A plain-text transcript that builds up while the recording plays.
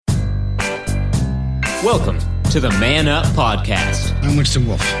Welcome to the Man Up Podcast. I'm Winston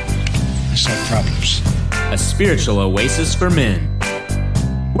Wolfe. I solve problems. A spiritual oasis for men.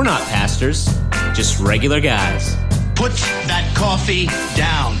 We're not pastors, just regular guys. Put that coffee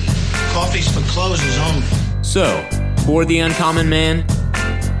down. Coffee's for closers only. So, for the uncommon man,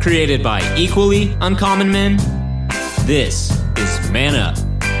 created by equally uncommon men, this is Man Up.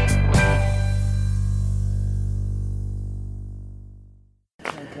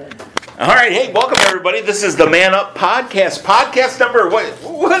 All right, hey, welcome everybody. This is the Man Up Podcast. Podcast number, what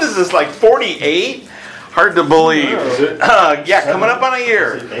is this, like 48? Hard to believe. Coming up on a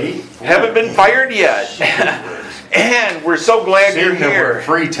year. Haven't been fired yet. And we're so glad you're here.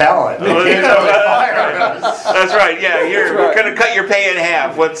 Free talent. That's right, yeah. We're going to cut your pay in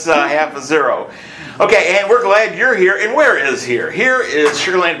half. What's half a zero? Okay, and we're glad you're here. And where is here? Here is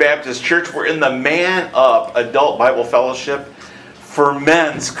Sugar Land Baptist Church. We're in the Man Up Adult Bible Fellowship for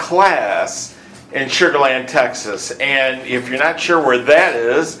Men's class in Sugar Land, Texas. And if you're not sure where that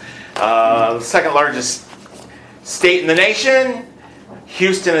is, the second largest state in the nation,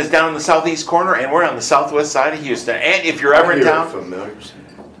 Houston is down in the southeast corner, and we're on the southwest side of Houston. And if you're ever in town...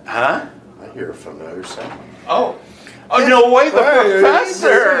 I hear a familiar sound. Oh, no way, the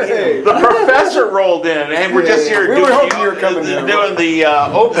professor! Hey. The professor rolled in, and we're just here doing the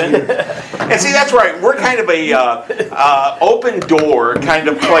open. And see, that's right, we're kind of a open door kind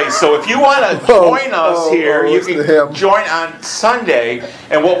of place. So if you want to join us here, you can join on Sunday.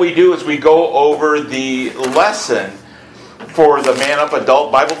 And what we do is we go over the lesson for the Man Up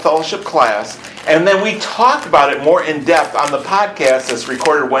Adult Bible Fellowship class, and then we talk about it more in depth on the podcast that's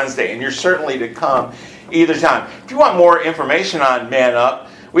recorded Wednesday, and you're certainly to come either time. If you want more information on Man Up,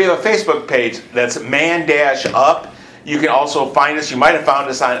 we have a Facebook page that's Man-Up. You can also find us. You might have found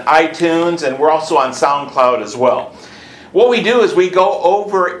us on iTunes, and we're also on SoundCloud as well. What we do is we go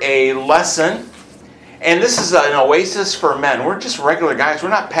over a lesson, and this is an oasis for men. We're just regular guys. We're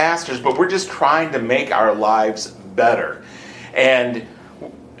not pastors, but we're just trying to make our lives better. And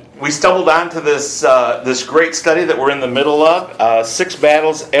we stumbled onto this great study that we're in the middle of, 6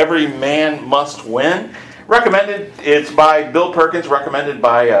 Battles Every Man Must Win. Recommended, it's by Bill Perkins, recommended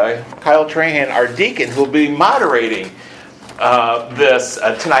by Kyle Trahan, our deacon, who will be moderating this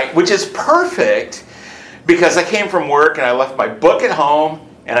tonight, which is perfect because I came from work and I left my book at home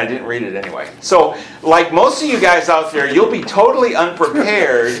and I didn't read it anyway. So, like most of you guys out there, you'll be totally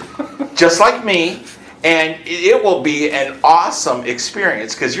unprepared, just like me. And it will be an awesome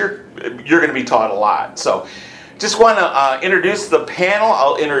experience because you're going to be taught a lot. So just want to introduce the panel.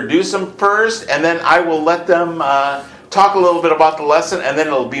 I'll introduce them first, and then I will let them talk a little bit about the lesson, and then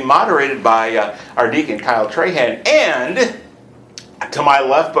it'll be moderated by our deacon, Kyle Trahan. And to my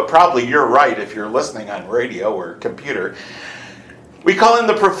left, but probably you're right if you're listening on radio or computer, we call him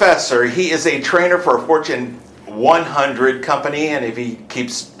the professor. He is a trainer for a Fortune 100 company, and if he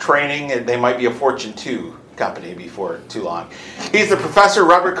keeps training, they might be a Fortune 2 company before too long. He's the Professor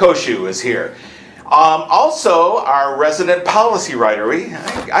Robert Koshu is here. Also, our resident policy writer.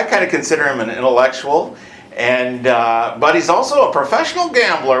 I kind of consider him an intellectual, and but he's also a professional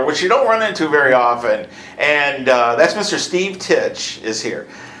gambler, which you don't run into very often. And that's Mr. Steve Titch is here.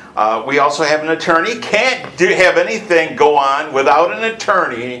 We also have an attorney. Can't have anything go on without an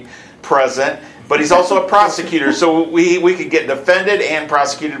attorney present. But he's also a prosecutor, so we could get defended and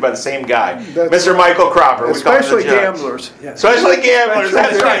prosecuted by the same guy, Mr. Michael Cropper. Especially gamblers. Yeah. Especially gamblers,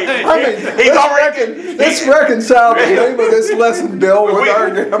 that's right. Let's reconcile the name of this lesson, Bill, with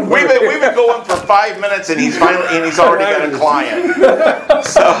our gambler. We've been going for 5 minutes, and he's already got a client.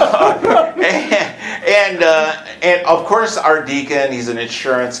 So, and of course, our deacon, he's an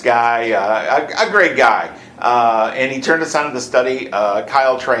insurance guy, a great guy. And he turned us on to the study,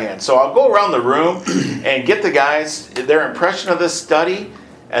 Kyle Trahan. So I'll go around the room and get the guys their impression of this study,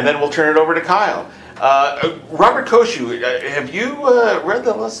 and then we'll turn it over to Kyle. Robert Koshu, have you read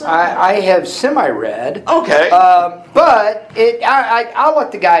the lesson? I have semi-read. Okay. But I'll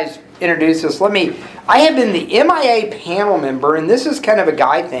let the guys introduce us. I have been the MIA panel member, and this is kind of a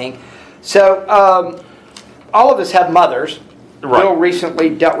guy thing. So all of us have mothers. Right. Bill recently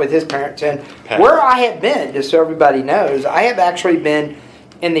dealt with his parents, and where I have been, just so everybody knows, I have actually been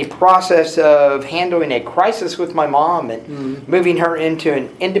in the process of handling a crisis with my mom and moving her into an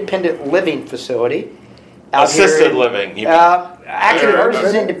independent living facility. Assisted living. Actually, hers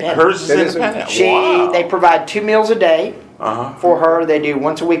is independent. Hers is independent. They provide 2 meals a day for her. They do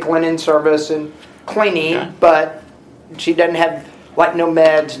once a week linen service and cleaning, but she doesn't have like no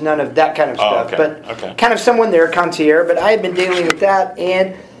meds, none of that kind of stuff. But kind of someone there, concierge. But I have been dealing with that,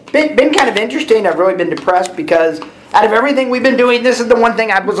 and been kind of interesting. I've really been depressed because out of everything we've been doing, this is the one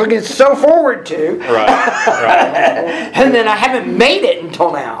thing I was looking so forward to. Right. And then I haven't made it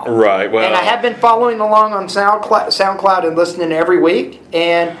until now. Right. Well, and I have been following along on SoundCloud and listening every week.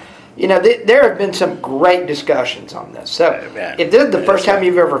 And, there have been some great discussions on this. So if this is the first time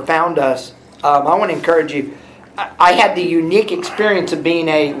you've ever found us, I want to encourage you. I had the unique experience of being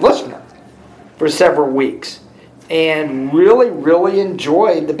a listener for several weeks and really, really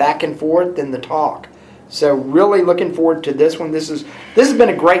enjoyed the back and forth and the talk. So really looking forward to this one. This has been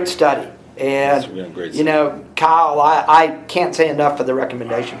a great study. And, Kyle, I can't say enough for the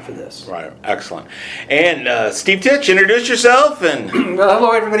recommendation for this. Right. Excellent. And Steve Titch, introduce yourself. And Well,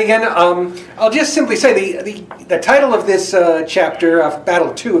 hello, everybody, again. I'll just simply say the title of this chapter, of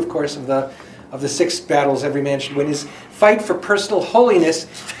Battle 2, of course, of the 6 battles every man should win, is Fight for Personal Holiness.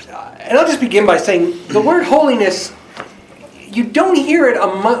 And I'll just begin by saying the word holiness, you don't hear it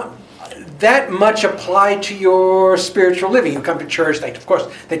that much applied to your spiritual living. You come to church,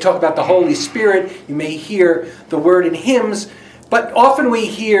 they talk about the Holy Spirit. You may hear the word in hymns, but often we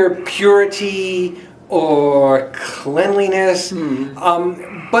hear purity or cleanliness. And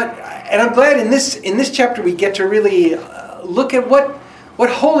I'm glad in this chapter we get to really look at what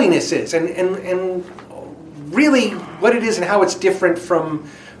holiness is and really what it is and how it's different from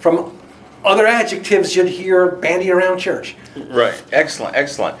other adjectives you'd hear bandied around church. Right.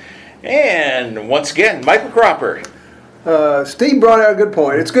 Excellent. And once again, Michael Cropper. Steve brought out a good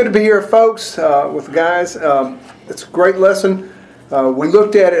point. It's good to be here, folks, with the guys. It's a great lesson. We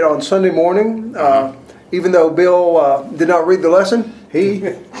looked at it on Sunday morning. Even though Bill did not read the lesson,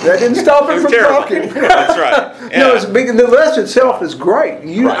 that didn't stop him from talking. That's right. Yeah. The lesson itself is great.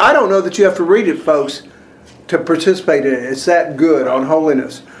 I don't know that you have to read it, folks, to participate in it. It's that good on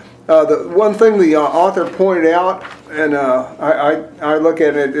holiness. The one thing the author pointed out, and I look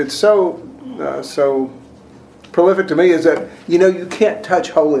at it, it's so prolific to me, is that you can't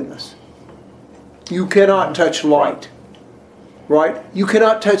touch holiness. You cannot touch light, right? You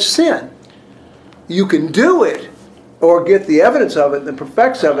cannot touch sin. You can do it, or get the evidence of it, the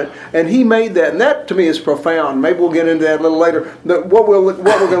perfects of it, and he made that, and that to me is profound. Maybe we'll get into that a little later. What we're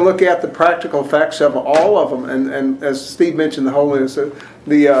going to look at, the practical effects of all of them, and as Steve mentioned, the holiness,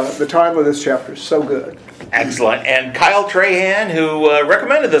 the time of this chapter is so good. Excellent. And Kyle Trahan, who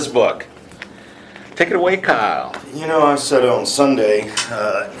recommended this book. Take it away, Kyle. I said on Sunday,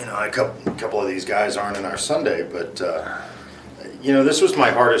 a couple of these guys aren't in our Sunday, but this was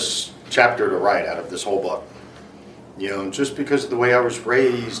my hardest chapter to write out of this whole book. Just because of the way I was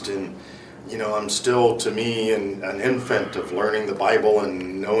raised, and I'm still, to me, an infant of learning the Bible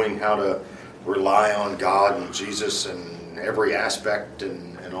and knowing how to rely on God and Jesus and every aspect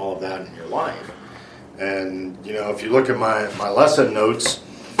and all of that in your life. And if you look at my lesson notes,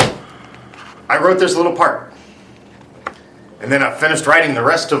 I wrote this little part. And then I finished writing the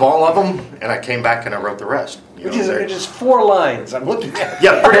rest of all of them, and I came back and I wrote the rest. Which is 4 lines. I'm looking at.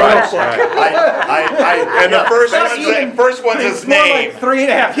 Yeah, pretty much. And the first one's his name. Like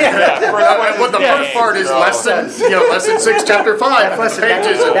 3.5. Yeah. Well, the first part is lesson 6, chapter 5.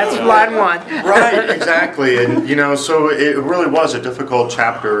 That's line 1. Right, exactly. And so it really was a difficult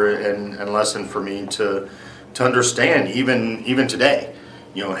chapter and lesson for me to understand, even today.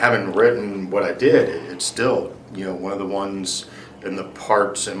 Having written what I did, it's still one of the ones in the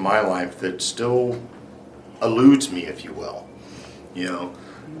parts in my life that still eludes me, if you will.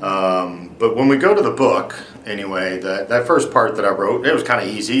 But when we go to the book, anyway, that first part that I wrote, it was kind of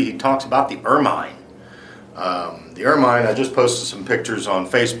easy. He talks about the ermine. The ermine, I just posted some pictures on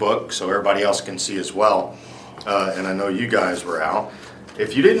Facebook so everybody else can see as well. And I know you guys were out.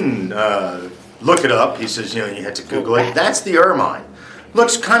 If you didn't look it up, he says, you had to Google it. That's the ermine.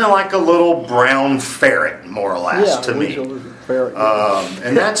 Looks kind of like a little brown ferret, more or less, to me. Ferret.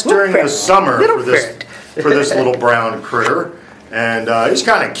 And that's during the summer for this little brown critter. And he's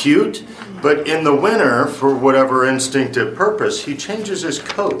kind of cute. But in the winter, for whatever instinctive purpose, he changes his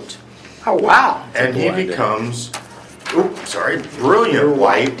coat. Oh, wow. And he becomes, brilliant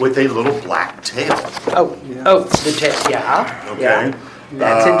white with a little black tail. The tail, yeah. Okay. Yeah.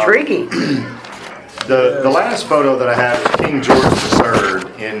 That's intriguing. The last photo that I have is King George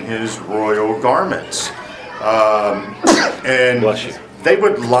III in his royal garments. And they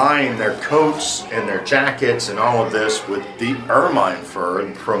would line their coats and their jackets and all of this with the ermine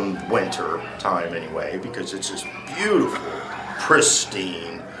fur from winter time anyway, because it's just beautiful,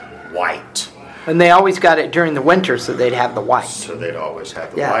 pristine white. And they always got it during the winter, so they'd have the white. So they'd always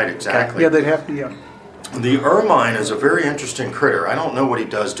have the white, exactly. Yeah, they'd have to, yeah. The ermine is a very interesting critter. I don't know what he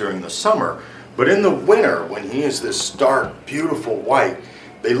does during the summer, but in the winter, when he is this stark, beautiful white,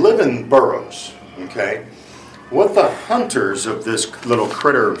 they live in burrows, okay? what the hunters of this little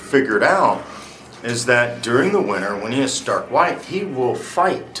critter figured out is that during the winter, when he is stark white, he will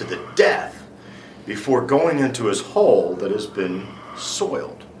fight to the death before going into his hole that has been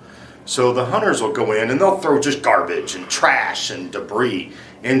soiled. So the hunters will go in and they'll throw just garbage and trash and debris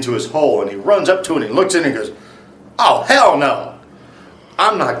into his hole, and he runs up to it and he looks in and he goes, "Oh, hell no.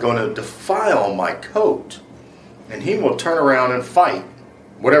 I'm not going to defile my coat." And he will turn around and fight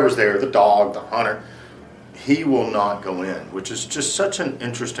whatever's there, the dog, the hunter. He will not go in, which is just such an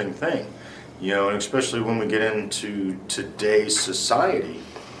interesting thing. You know, and especially when we get into today's society,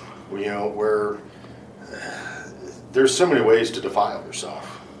 you know, where there's so many ways to defile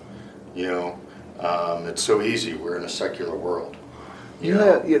yourself. You know, it's so easy. We're in a secular world. You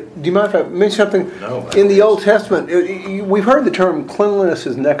know? Do you mind if I mention something? No. In the Old Testament, we've heard the term cleanliness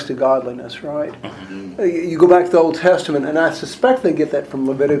is next to godliness, right? Mm-hmm. You go back to the Old Testament, and I suspect they get that from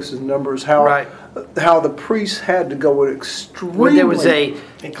Leviticus and Numbers, how the priests had to go extremely... Well,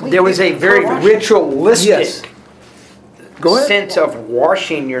 there was a very ritualistic sense of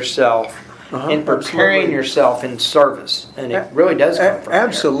washing yourself and preparing yourself in service. And it really does come from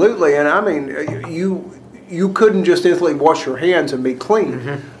absolutely. there. And I mean, you couldn't just instantly wash your hands and be clean.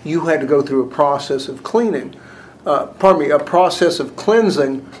 Mm-hmm. You had to go through a process of cleaning. A process of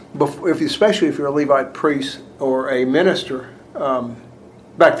cleansing, especially if you're a Levite priest or a minister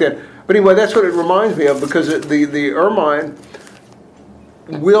back then. But anyway, that's what it reminds me of, because the ermine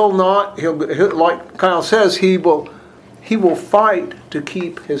will not, he'll, like Kyle says, he will fight to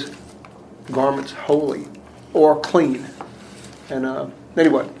keep his garments holy or clean. And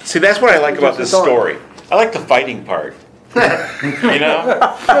anyway. See, that's what I like about this story. I like the fighting part. You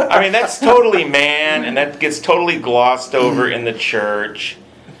know? I mean, that's totally man, and that gets totally glossed over in the church.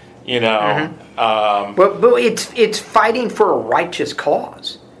 You know? Mm-hmm. But it's fighting for a righteous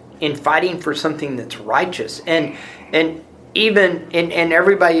cause. In fighting for something that's righteous. And even, and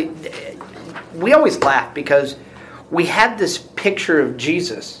everybody, we always laugh because we have this picture of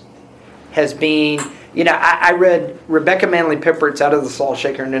Jesus as being, you know, I read Rebecca Manley Pippert's Out of the Salt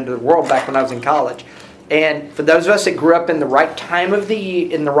Shaker and Into the World back when I was in college. And for those of us that grew up in the right time of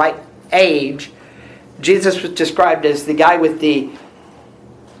in the right age, Jesus was described as the guy with the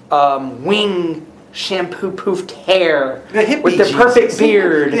wing shampoo poofed hair, with the perfect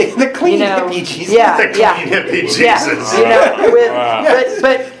beard, the clean hippie Jesus, hippie Jesus. You know,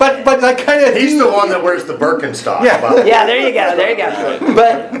 but that kind of he's the one that wears the Birkenstock. Yeah, there you go.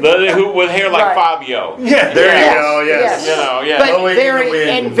 But who with hair like Fabio. Yeah, there you go. Yes. You know, yeah. But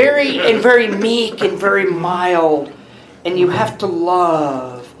very meek and very mild, and you have to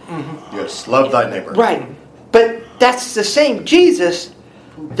love. Mm-hmm. Yes, love thy neighbor. Right, but that's the same Jesus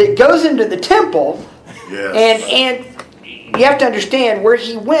that goes into the temple, and you have to understand where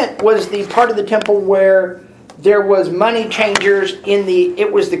he went was the part of the temple where there was money changers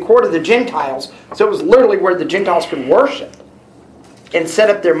it was the court of the Gentiles, so it was literally where the Gentiles could worship and set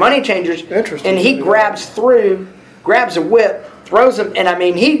up their money changers. Interesting. And he grabs a whip, throws them, and I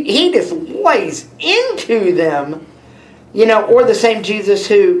mean he just lays into them, you know. Or the same Jesus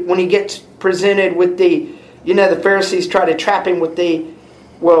who, when he gets presented with the Pharisees try to trap him with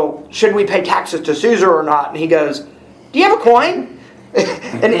well, should we pay taxes to Caesar or not? And he goes, do you have a coin?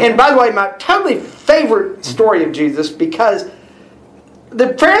 and by the way, my totally favorite story of Jesus, because the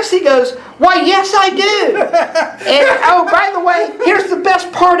Pharisee goes, why, yes, I do. And, oh, by the way, here's the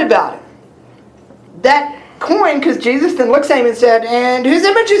best part about it. That coin, because Jesus then looks at him and said, and whose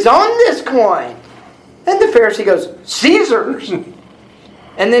image is on this coin? And the Pharisee goes, Caesar's.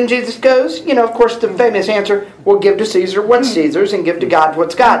 And then Jesus goes, you know, of course, the famous answer, well, give to Caesar what's Caesar's and give to God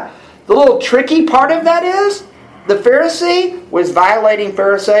what's God. The little tricky part of that is the Pharisee was violating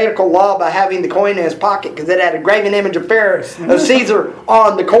Pharisaical law by having the coin in his pocket because it had a graven image of Caesar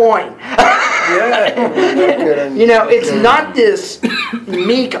on the coin. You know, it's not this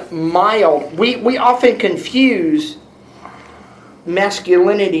meek, mild. We often confuse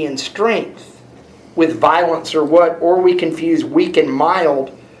masculinity and strength with violence or we confuse weak and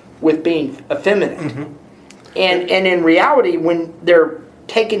mild with being effeminate. Mm-hmm. And in reality, when they're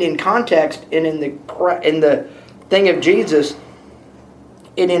taken in context and in the thing of Jesus,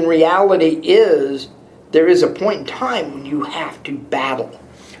 it in reality there is a point in time when you have to battle.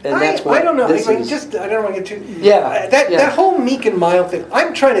 And that's what I don't know. I don't want to get too... Yeah. That whole meek and mild thing,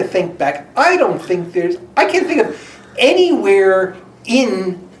 I'm trying to think back. I can't think of anywhere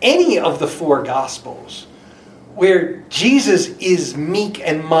in any of the four Gospels where Jesus is meek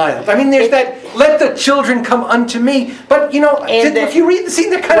and mild. I mean, there's that, let the children come unto me. But, you know, if you read the scene,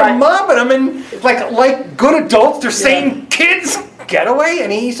 they're kind of mobbing them. And like good adults, they're saying, kids, get away?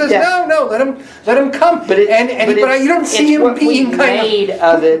 And he says, Yeah. no, let him come. But you don't see him being we kind made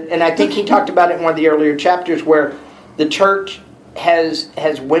of it, and I think he talked about it in one of the earlier chapters where the church has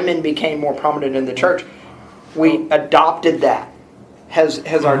women became more prominent in the church. We adopted that as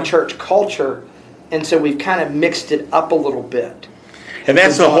our church culture, and so we've kind of mixed it up a little bit. And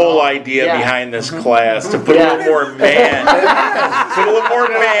that's the whole idea behind this class, to put a little more man, put a little more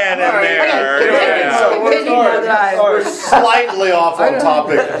man in there. So we're slightly off on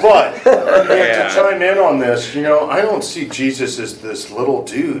topic, but to chime in on this, I don't see Jesus as this little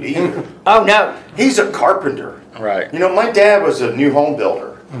dude either. Oh, no. He's a carpenter. Right. My dad was a new home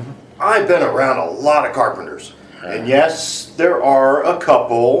builder. I've been around a lot of carpenters. And yes, there are a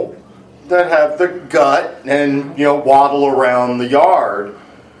couple that have the gut and waddle around the yard,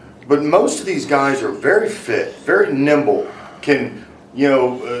 but most of these guys are very fit, very nimble, can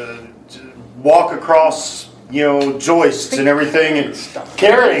walk across joists and everything and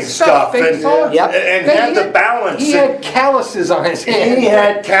carrying stuff and had the balance. He had calluses on his hand. He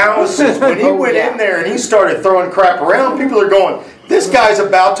had calluses. When he went in there and he started throwing crap around, people are going, "This guy's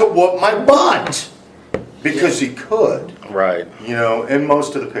about to whoop my butt," because he could. Right. And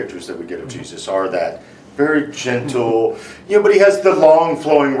most of the pictures that we get of Jesus are that very gentle, but he has the long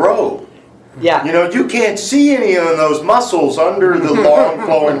flowing robe. Yeah. You can't see any of those muscles under the long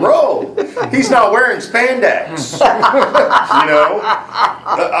flowing robe. He's not wearing spandex.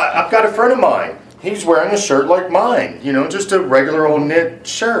 I've got a friend of mine. He's wearing a shirt like mine, just a regular old knit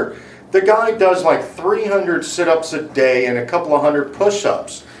shirt. The guy does like 300 sit-ups a day and a couple of hundred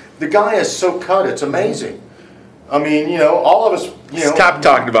push-ups. The guy is so cut, it's amazing. I mean, all of us, Stop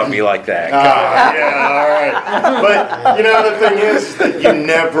talking about me like that. All right. But, the thing is that you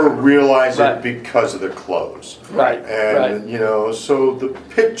never realize it because of the clothes. Right. And, so the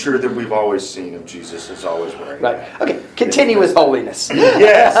picture that we've always seen of Jesus is always wearing Right. Okay, continue with holiness.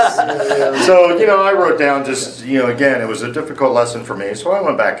 Yes. So, I wrote down just, again, it was a difficult lesson for me, so I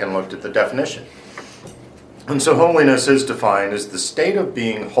went back and looked at the definition. And so holiness is defined as the state of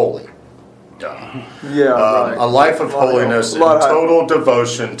being holy. A life of holiness and total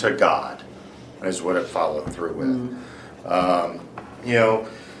devotion to God is what it followed through with.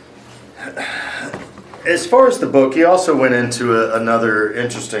 As far as the book, he also went into another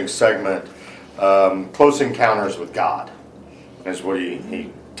interesting segment, Close Encounters with God, is what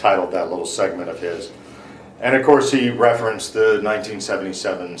he titled that little segment of his. And of course he referenced the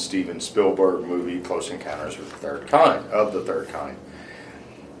 1977 Steven Spielberg movie, Close Encounters of the Third Kind.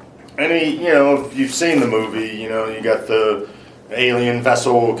 And if you've seen the movie, you got the alien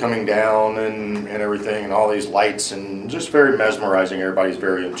vessel coming down and everything, and all these lights, and just very mesmerizing. Everybody's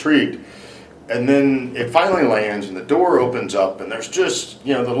very intrigued. And then it finally lands, and the door opens up, and there's just,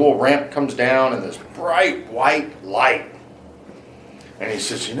 the little ramp comes down, and this bright white light. And he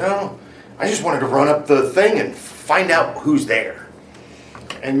says, I just wanted to run up the thing and find out who's there.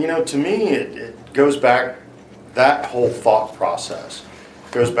 And, to me, it goes back, that whole thought process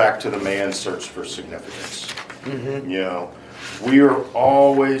goes back to the man's search for significance. We are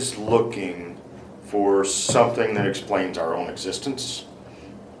always looking for something that explains our own existence,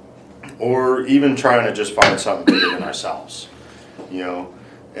 or even trying to just find something bigger than ourselves.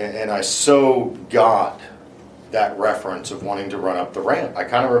 And I so got that reference of wanting to run up the ramp. I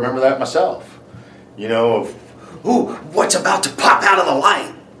kind of remember that myself. What's about to pop out of the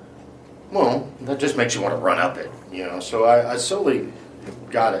light? Well, that just makes you want to run up it. So I slowly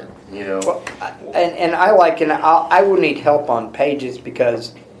got it, Well, and I will need help on pages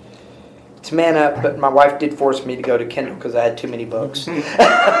because it's man up, but my wife did force me to go to Kindle because I had too many books.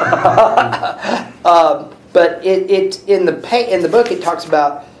 But it in the book it talks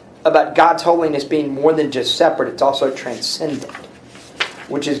about God's holiness being more than just separate; it's also transcendent,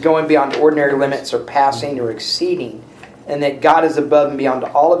 which is going beyond ordinary limits, or passing or exceeding, and that God is above and beyond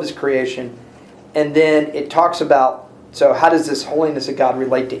all of His creation. And then it talks about, so how does this holiness of God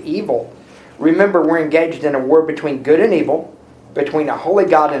relate to evil? Remember, we're engaged in a war between good and evil, between a holy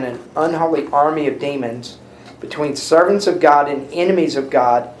God and an unholy army of demons, between servants of God and enemies of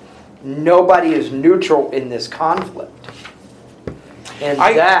God. Nobody is neutral in this conflict. And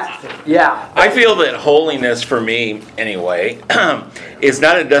I feel that holiness, for me anyway, is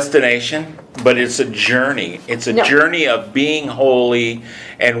not a destination, but it's a journey. It's a journey of being holy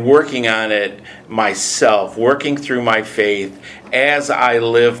and working on it myself, working through my faith as I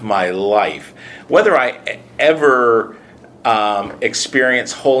live my life. Whether I ever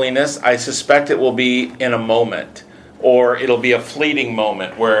experience holiness, I suspect it will be in a moment, or it'll be a fleeting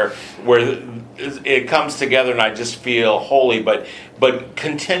moment where it comes together and I just feel holy, but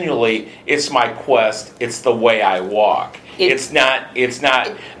continually it's my quest, it's the way I walk. It's not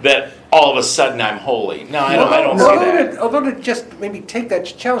that all of a sudden I'm holy. No, I don't see that. Although to just maybe take that,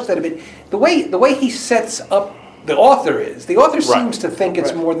 challenge that a bit, the way he sets up the author seems to think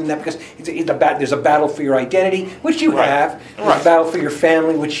it's more than that, because there's a battle for your identity, which you have. There's a battle for your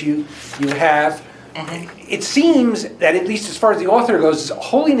family, which you have. It seems that, at least as far as the author goes,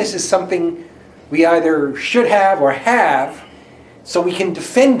 holiness is something we either should have or have, so we can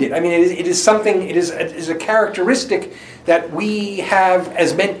defend it. I mean, it is something. It is a characteristic that we have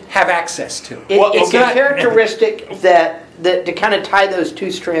as men have access to. It's a characteristic that to kind of tie those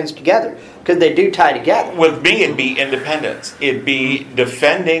two strands together, because they do tie together. With me, it'd be independence. It'd be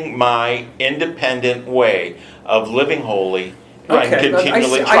defending my independent way of living holy. And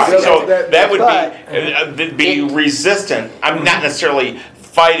continually trying. So that would be resistant. I'm not necessarily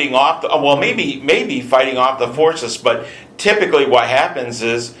fighting off maybe fighting off the forces, but typically what happens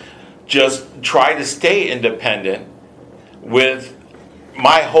is just try to stay independent with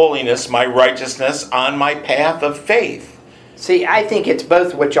my holiness, my righteousness on my path of faith. See, I think it's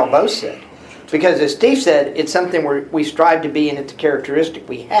both what y'all both said. Because as Steve said, it's something we strive to be, and it's a characteristic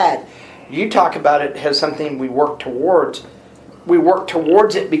we had. You talk about it as something we work towards. We work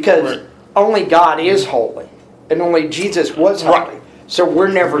towards it because only God is holy, and only Jesus was holy. Right. So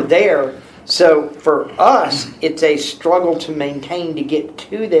we're never there. So for us, it's a struggle to maintain to get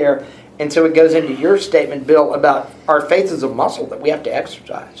to there. And so it goes into your statement, Bill, about our faith is a muscle that we have to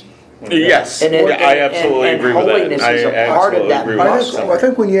exercise. Yes, I absolutely agree with that. Holiness is a part of that muscle. I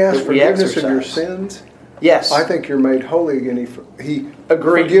think when you ask forgiveness of your sins, yes, I think you're made holy again. He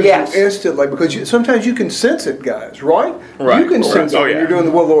agreed. Forgives you instantly, because sometimes you can sense it, guys. Right? You can sense it when you're doing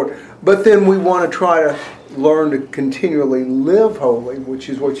the will of the Lord. But then we want to try to learn to continually live holy, which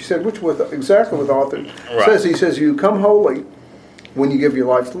is what you said, which exactly what the author says. He says you come holy when you give your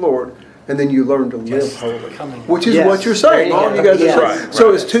life to the Lord, and then you learn to live holy, which is what you're saying. All you guys are saying.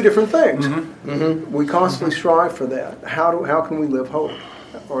 So it's two different things. We constantly strive for that. How can we live holy,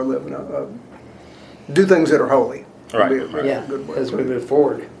 or live do things that are holy? As we move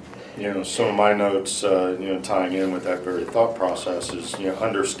forward. Some of my notes, tying in with that very thought process is,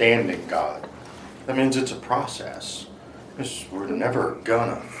 understanding God. That means it's a process. Because we're never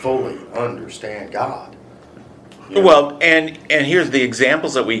gonna fully understand God. Well, and here's the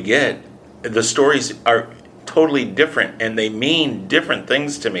examples that we get. The stories are totally different, and they mean different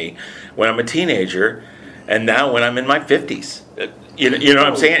things to me when I'm a teenager, and now when I'm in my 50s. You know what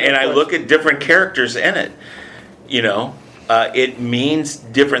I'm saying? And I look at different characters in it. It means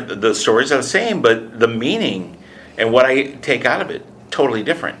different. The stories are the same, but the meaning and what I take out of it, totally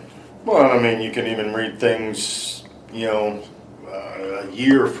different. Well, I mean, you can even read things, a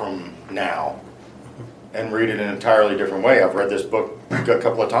year from now and read it in an entirely different way. I've read this book a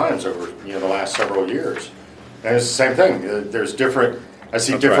couple of times over, the last several years. And it's the same thing. There's I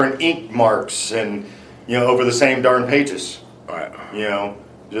see different ink marks and, over the same darn pages. Right.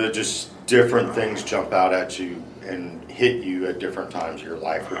 Just different things jump out at you and hit you at different times of your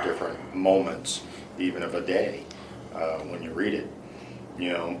life, or different moments, even of a day, when you read it.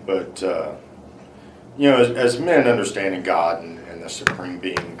 But as men, understanding God and the supreme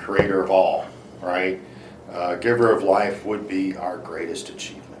being, creator of all, right? Giver of life would be our greatest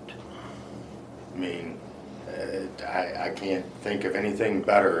achievement. I mean, I can't think of anything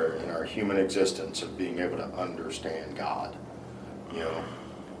better in our human existence of being able to understand God.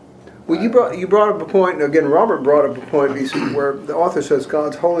 Well, you brought up a point, and again, Robert brought up a point, he said, where the author says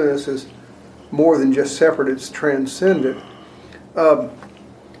God's holiness is more than just separate, it's transcendent.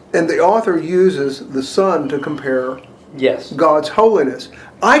 And the author uses the sun to compare God's holiness.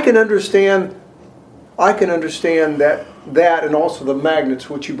 I can understand that and also the magnets,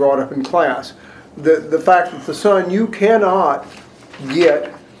 which you brought up in class. The fact that the sun, you cannot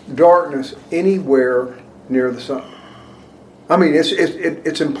get darkness anywhere near the sun. I mean,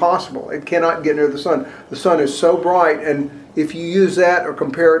 it's impossible. It cannot get near the sun. The sun is so bright, and if you use that or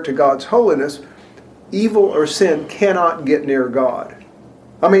compare it to God's holiness, evil or sin cannot get near God.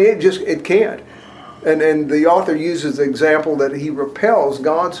 I mean, it can't. And the author uses the example that he repels.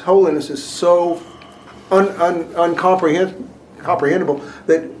 God's holiness is so uncomprehensible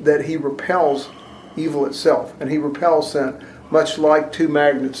that he repels evil itself, and he repels sin. Much like two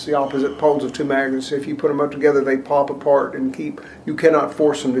magnets, the opposite poles of two magnets. If you put them up together, they pop apart and you cannot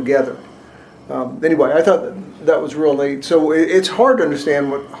force them together. Anyway, I thought that was real neat. So it's hard to understand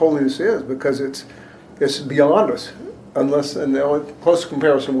what holiness is, because it's beyond us, and the only close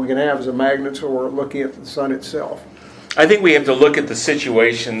comparison we can have is a magnet or looking at the sun itself. I think we have to look at the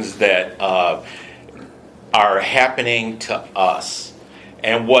situations that are happening to us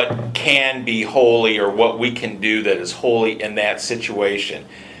and what can be holy or what we can do that is holy in that situation.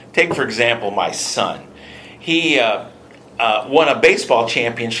 Take, for example, my son. He won a baseball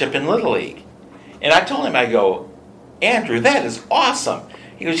championship in Little League. And I told him, I go, Andrew, that is awesome.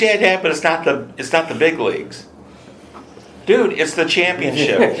 He goes, yeah, Dad, but it's not the big leagues. Dude, it's the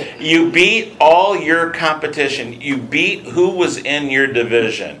championship. You beat all your competition. You beat who was in your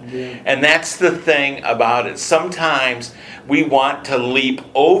division. Yeah. And that's the thing about it. Sometimes we want to leap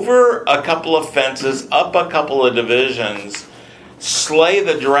over a couple of fences, up a couple of divisions, slay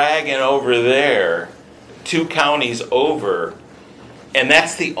the dragon over there, 2 counties over, and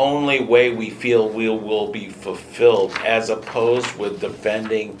that's the only way we feel we will be fulfilled, as opposed with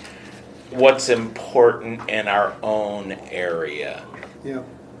defending what's important in our own area. Yeah.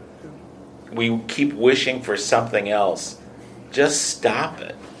 We keep wishing for something else. Just stop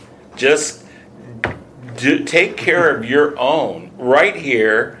it. Just take care of your own right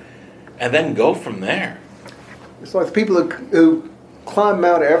here, and then go from there. It's like the people who climb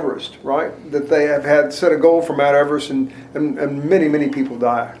Mount Everest, right? That they have had set a goal for Mount Everest, and many people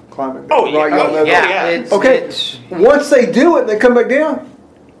die climbing. Oh, yeah. Right? Oh, yeah. Okay. Once they do it, they come back down.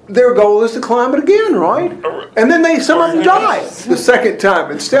 Their goal is to climb it again, right? And then some of them die the second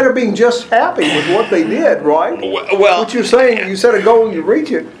time, instead of being just happy with what they did, right? Well, what you're saying, you set a goal and you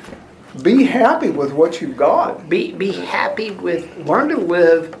reach it. Be happy with what you've got. Be happy with, learn to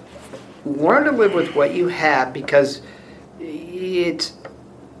live with what you have, because it's,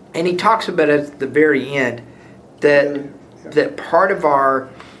 and he talks about it at the very end, that part of our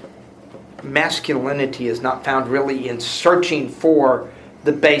masculinity is not found really in searching for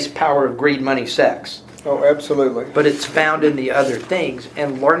the base power of greed, money, sex. Oh, absolutely. But it's found in the other things,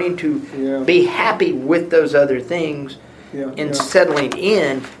 and learning to be happy with those other things and settling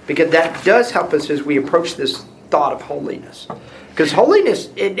in, because that does help us as we approach this thought of holiness. Because holiness,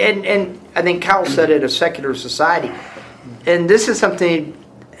 and I think Kyle said it, a secular society, and this is something,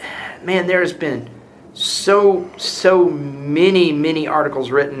 man, there's been so many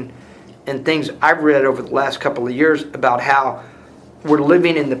articles written and things I've read over the last couple of years about how we're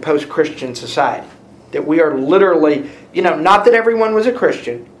living in the post-Christian society. That we are literally, not that everyone was a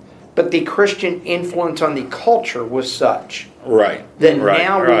Christian, but the Christian influence on the culture was such. Right. That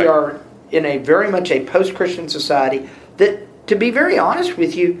now we are in a very much a post-Christian society that, to be very honest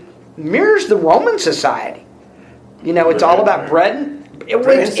with you, mirrors the Roman society. It's all about bread and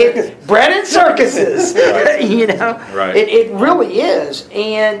circuses. Right. Right. It really is.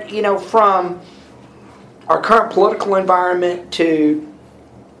 And, from our current political environment to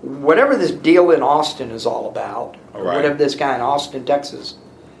whatever this deal in Austin is all about, or whatever this guy in Austin, Texas,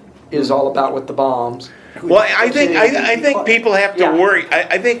 is all about with the bombs. Well, I think people have to worry.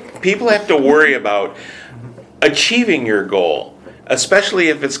 I think people have to worry about achieving your goal, especially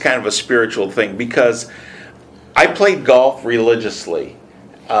if it's kind of a spiritual thing. Because I played golf religiously,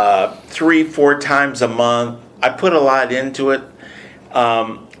 3-4 times a month. I put a lot into it.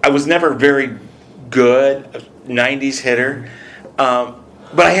 I was never very good, 90s hitter,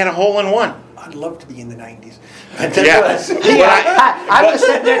 but I had a hole-in-one. I'd love to be in the 90s. I was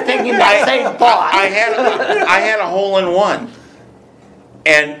sitting there thinking that same thought. I had a hole-in-one,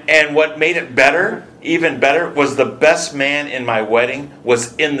 and what made it even better, was the best man in my wedding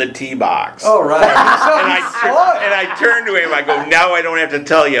was in the tee box. Oh, right. And I turned to him. I go, now I don't have to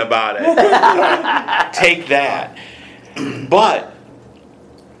tell you about it. Take that. But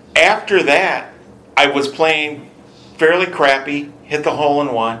after that, I was playing fairly crappy, hit the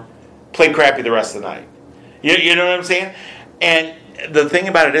hole-in-one, played crappy the rest of the night. You know what I'm saying? And the thing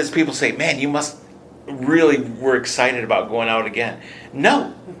about it is, people say, man, you must really were excited about going out again.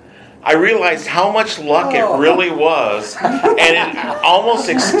 No. I realized how much luck it really was, and it almost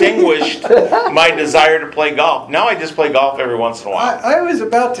extinguished my desire to play golf. Now I just play golf every once in a while. I was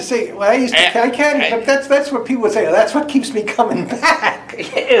about to say, I can't, but that's what people would say. That's what keeps me coming back.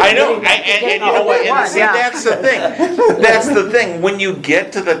 I know, and you know what? And see, that's the thing. That's the thing. When you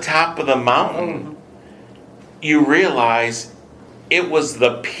get to the top of the mountain, you realize it was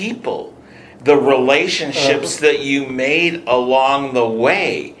the people, the relationships that you made along the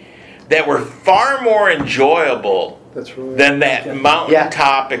way that were far more enjoyable than that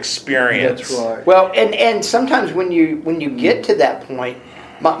mountaintop experience. That's right. Well, and sometimes when you get to that point,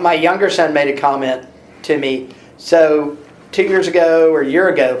 my younger son made a comment to me. So 2 years ago or a year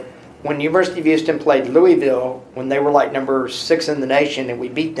ago, when University of Houston played Louisville, when they were like number 6 in the nation and we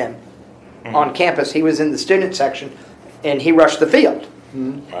beat them on campus, he was in the student section and he rushed the field.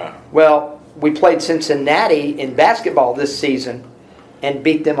 Wow. Well, we played Cincinnati in basketball this season and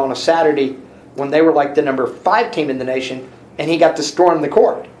beat them on a Saturday when they were like the number 5 team in the nation, and he got to storm the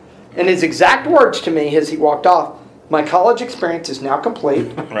court. And his exact words to me as he walked off, my college experience is now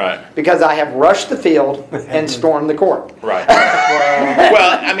complete Right. because I have rushed the field and stormed the court. Right.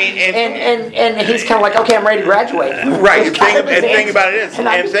 Well, I mean, And he's kind of like, okay, I'm ready to graduate. right. And think about it.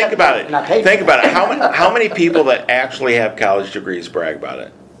 Think about it. How many people that actually have college degrees brag about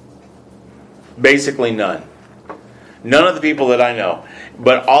it? Basically none. None of the people that I know.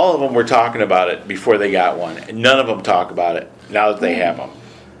 But all of them were talking about it before they got one. None of them talk about it now that they have them.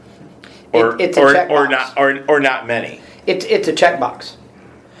 It's a checkbox. Or not many. It's a checkbox.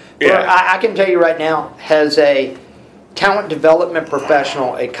 Yeah. I can tell you right now, has a talent development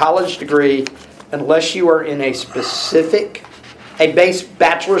professional a college degree, unless you are in a base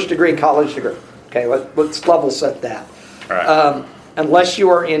bachelor's degree, college degree. Okay, let's level set that. Right. Unless you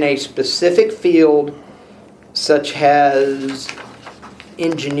are in a specific field, such as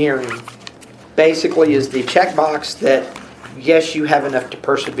engineering, basically is the checkbox that, yes, you have enough to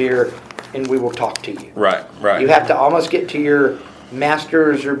persevere, and we will talk to you. Right. You have to almost get to your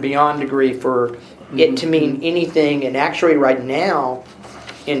master's or beyond degree for it to mean anything. And actually right now,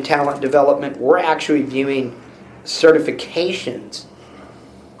 in talent development, we're actually viewing certifications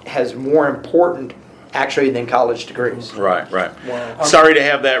as more important actually than college degrees. Right. Sorry to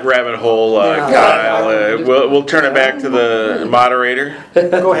have that rabbit hole, Kyle. We'll turn it back to the moderator.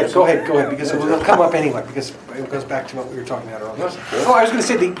 Go ahead, because it will come up anyway, because it goes back to what we were talking about earlier. Oh, I was going to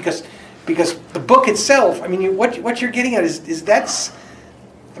say, because the book itself, I mean, what you're getting at is that's,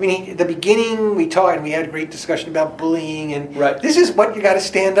 I mean, at the beginning we taught and we had a great discussion about bullying, and this is what you got to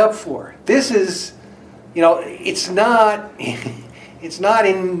stand up for. This is, it's not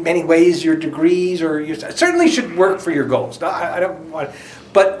in many ways your degrees or it certainly should work for your goals. No, I don't want,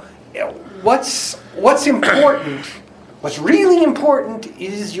 but what's important, what's really important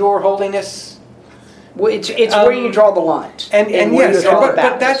is your holiness. Well, it's where you draw the lines, and yes, but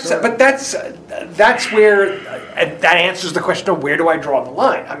that's where that answers the question of where do I draw the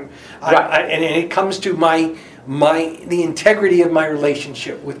line. And it comes to the integrity of my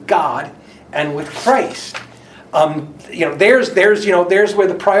relationship with God and with Christ. There's where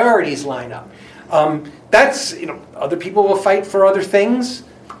the priorities line up. That's other people will fight for other things.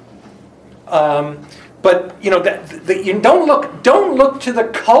 But you don't look to the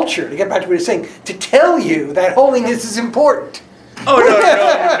culture, to get back to what you're saying, to tell you that holiness is important. Oh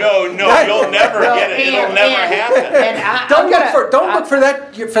no! You'll never get it. It'll never happen. Don't look for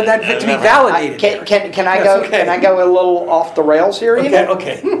that to be validated. Can I go? Okay. Can I go a little off the rails here?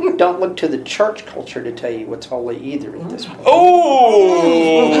 Okay. Don't look to the church culture to tell you what's holy either at this point.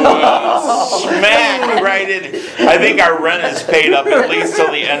 Oh, smack right in. I think our rent is paid up at least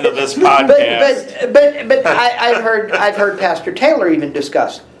till the end of this podcast. But I've heard Pastor Taylor even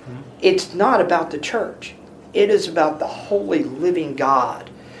discuss. It's not about the church. It is about the holy living God,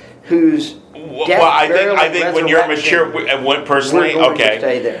 whose well, I think when you're mature, personally,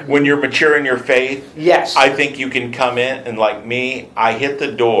 when you're mature in your faith, yes, I think you can come in and, like me, I hit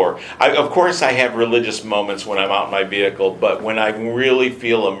the door. Of course, I have religious moments when I'm out in my vehicle, but when I really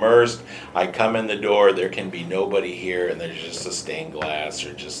feel immersed, I come in the door. There can be nobody here, and there's just a stained glass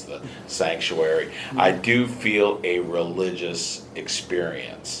or just the sanctuary. I do feel a religious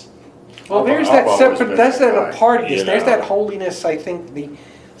experience. Well, there's that separate. That's that apartness. There's that holiness. I think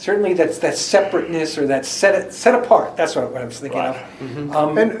certainly that's that separateness or that set apart. That's what I was thinking of.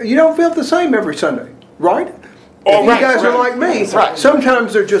 Mm-hmm. And you don't feel the same every Sunday, right? Oh, you guys are like me. Right.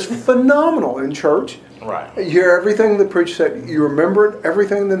 Sometimes they're just phenomenal in church. Right. You hear everything the preacher said. You remember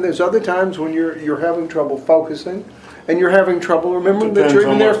everything. Then there's other times when you're having trouble focusing, and you're having trouble remembering that you're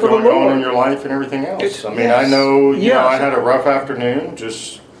even there for the Lord. Depends on what's going on in your life and everything else. I know. I had a rough afternoon.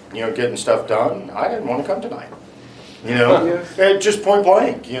 Just getting stuff done. I didn't want to come tonight. Just point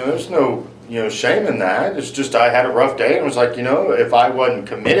blank. There's no shame in that. It's just I had a rough day and was like, if I wasn't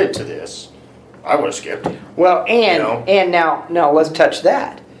committed to this, I would have skipped. Well, and now let's touch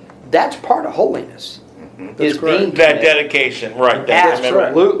that. That's part of holiness. Mm-hmm. Is being that dedication, right?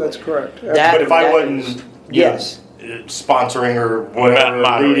 Absolutely, that's correct. But if I wasn't, sponsoring or whatever,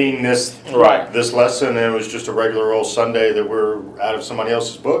 leading this lesson, and it was just a regular old Sunday that we're out of somebody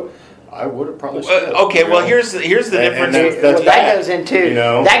else's book, I would have probably said. Well, here's the difference.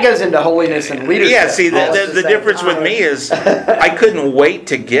 That goes into holiness and leadership. Yeah, see, the difference with me is I couldn't wait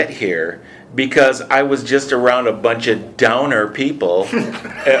to get here because I was just around a bunch of downer people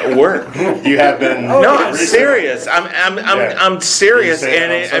at work. You have been. No, I'm serious. I'm serious,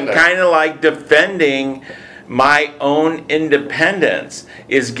 and I'm kind of like defending my own independence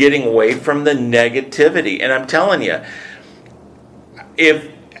is getting away from the negativity. And I'm telling you, if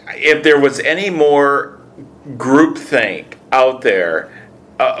there was any more groupthink out there,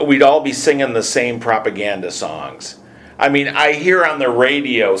 we'd all be singing the same propaganda songs. I mean, I hear on the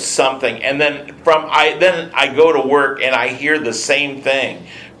radio something, and then I go to work and I hear the same thing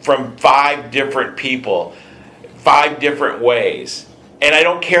from 5 different people, 5 different ways, and I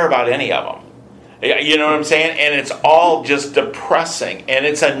don't care about any of them. You know what I'm saying? And it's all just depressing, and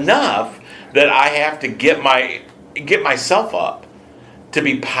it's enough that I have to get myself up to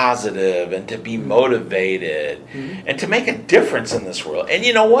be positive and to be motivated and to make a difference in this world. And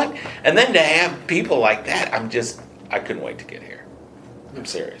you know what? And then to have people like that, I couldn't wait to get here. I'm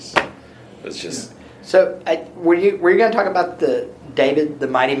serious. It's just. So, were you going to talk about David, the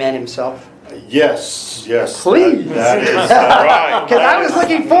mighty man himself? Yes. Please. That is right. Because I was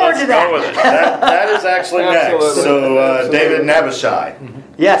looking forward to that. Go with it. that is actually next. So David and Abishai.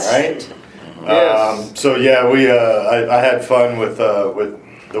 Yes. Right. Yes. So yeah, I had fun with the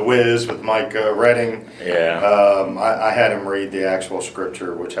Wiz with Mike Redding. Yeah. I had him read the actual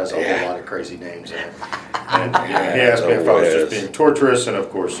scripture, which has a whole lot of crazy names in it. And he asked me if I was just being torturous, and of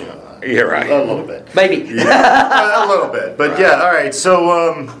course, You're right. A little bit. Maybe. Yeah, a little bit, but yeah. All right.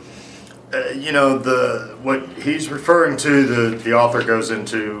 So what he's referring to, the author goes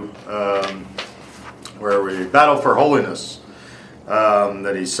into where we Battle for Holiness.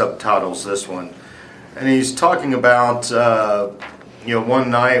 That he subtitles this one, and he's talking about one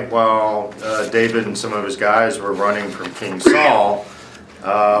night while David and some of his guys were running from King Saul,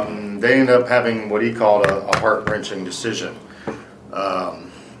 they ended up having what he called a heart-wrenching decision.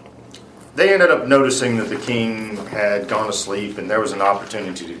 They ended up noticing that the king had gone to sleep, and there was an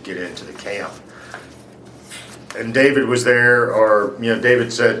opportunity to get into the camp. And David was there, or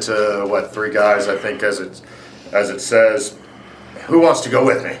David said to 3 guys, I think, as it says, who wants to go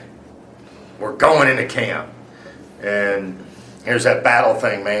with me? We're going into camp. And here's that battle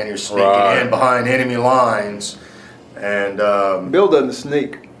thing, man. You're sneaking in behind enemy lines. And Bill doesn't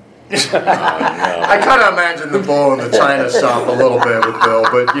sneak. I kind of imagine the bull in the China shop a little bit with Bill,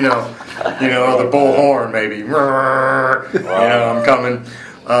 but the bullhorn maybe. I'm coming.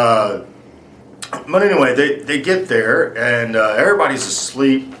 But anyway, they get there, and everybody's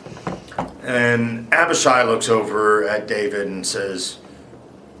asleep. And Abishai looks over at David and says,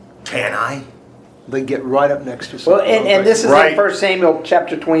 "Can I?" They get right up next to something. Well, and this is in 1 Samuel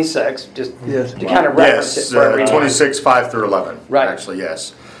chapter 26, just to kind of reference it for everyone. 26, 5 through 11. Right. Actually,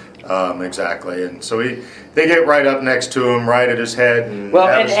 yes. Exactly. And so they get right up next to him, right at his head. And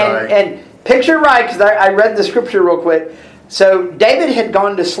Abishai. And picture right, because I read the scripture real quick. So David had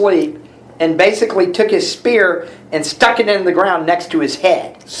gone to sleep and basically took his spear and stuck it in the ground next to his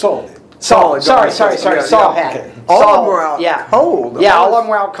head. Saul. Sorry. Saul had. Okay. All of them were out cold. Yeah, all of them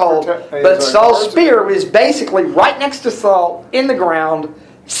were out cold. But Saul's spear was basically right next to Saul in the ground,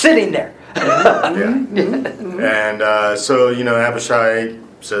 sitting there. And so Abishai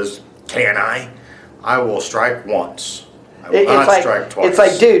says, "Can I? I will strike once. I will not strike twice." It's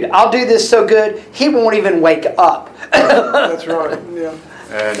like, dude, I'll do this so good, he won't even wake up. That's right. Yeah.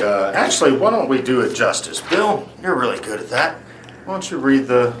 And actually, why don't we do it justice? Bill, you're really good at that. Why don't you read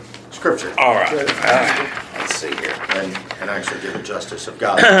the scripture? All right. Let's see here. And actually give it justice of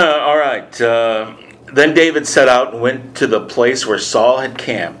God. All right. Then David set out and went to the place where Saul had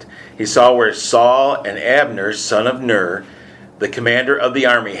camped. He saw where Saul and Abner, son of Ner, the commander of the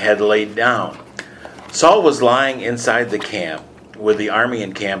army, had laid down. Saul was lying inside the camp with the army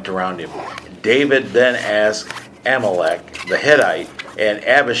encamped around him. David then asked Amalek the Hittite and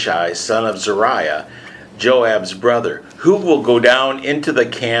Abishai, son of Zeruiah, Joab's brother, "Who will go down into the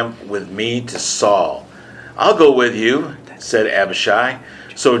camp with me to Saul?" "I'll go with you," said Abishai.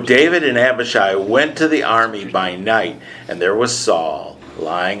 So David and Abishai went to the army by night, and there was Saul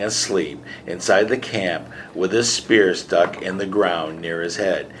lying asleep inside the camp with his spear stuck in the ground near his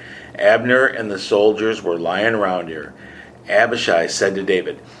head. Abner and the soldiers were lying around here. Abishai said to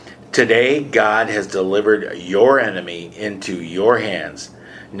David, "Today God has delivered your enemy into your hands.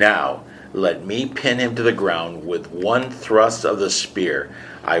 Now let me pin him to the ground with one thrust of the spear.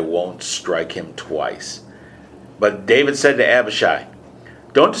 I won't strike him twice." But David said to Abishai,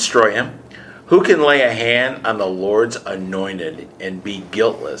 "Don't destroy him. Who can lay a hand on the Lord's anointed and be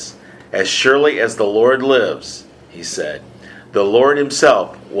guiltless? As surely as the Lord lives," he said, "the Lord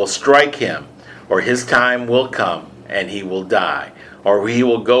himself will strike him, or his time will come and he will die, or he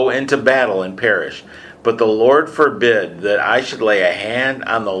will go into battle and perish. But the Lord forbid that I should lay a hand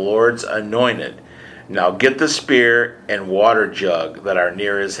on the Lord's anointed. Now get the spear and water jug that are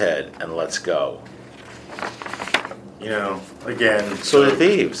near his head, and let's go." Again. So they're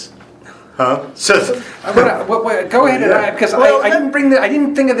thieves. Huh? So Go ahead, because I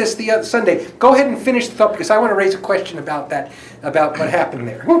didn't think of this the other Sunday. Go ahead and finish the thought, because I want to raise a question about that, about what happened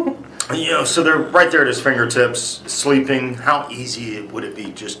there. so they're right there at his fingertips, sleeping. How easy would it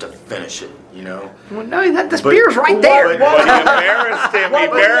be just to finish it? Well, no, the spear's right there. Well, he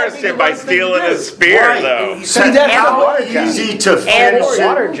embarrassed him by stealing his spear, though. How easy to finish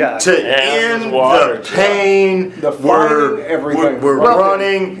it, to end the pain, the fighting, everything. We're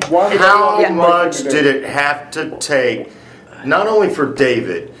running. How much did it have to take, not only for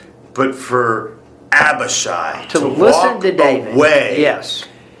David, but for Abishai to walk listen to David? Away? Yes.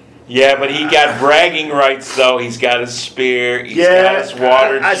 Yeah, but he got bragging rights, though. He's got his spear. He's got his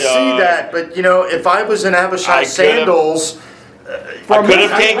water jug. I see that, but if I was in Abishai's sandals, I could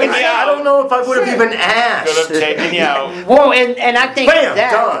have taken you out. I don't know if I would have even asked. Could have taken you out. Well, and I think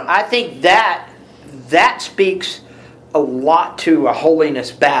done. I think that speaks a lot to a holiness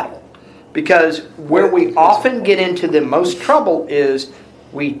battle, because where we often get into the most trouble is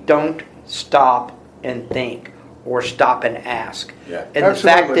we don't stop and think or stop and ask. Yeah. And the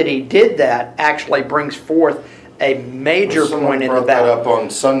fact that he did that actually brings forth a major point in the battle. That up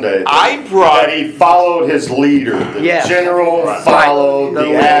on Sunday. That he followed his leader. The general followed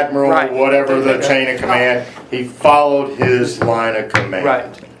the admiral, whatever the chain of command. He followed his line of command. Right.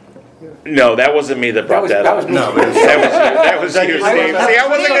 No, that wasn't me that brought that up. That was you, Steve. See, I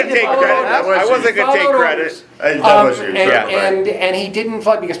wasn't going to take credit. I wasn't going to take credit. That was you. And he didn't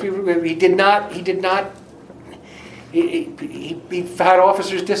fight because he did not. He had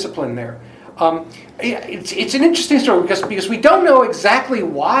officers disciplined there. It's an interesting story because we don't know exactly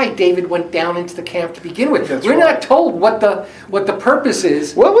why David went down into the camp to begin with. We're not told what the purpose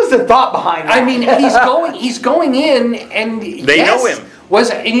is. What was the thought behind that? I mean, he's going in, and they know him.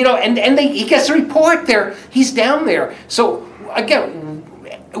 He gets a report there. He's down there. So again,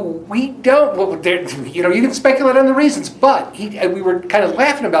 we don't. Well, you can speculate on the reasons, but we were kind of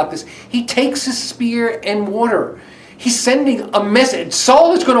laughing about this. He takes his spear and water. He's sending a message.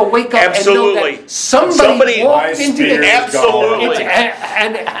 Saul is going to wake up and know that somebody walked into the... Absolutely.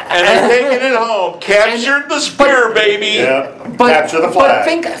 And they're taking it home. Captured the spear, baby. Yeah. Capture the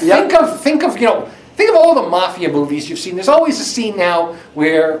flag. But think of all the mafia movies you've seen. There's always a scene now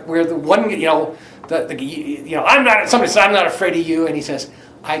where the one, somebody says, I'm not afraid of you, and he says,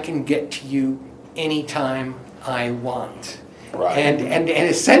 I can get to you anytime I want. Right. And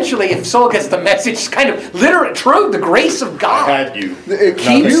essentially, if Saul gets the message, it's kind of literally true, the grace of God. I had you. It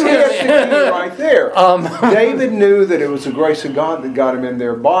keeps him right there. David knew that it was the grace of God that got him in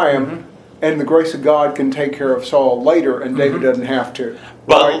there by him, and the grace of God can take care of Saul later, and David doesn't have to.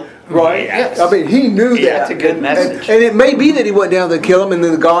 Right? Yes. I mean, he knew that. That's a good message. And it may be that he went down to kill him, and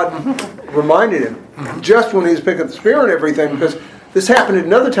then God reminded him just when he was picking up the spear and everything, because this happened at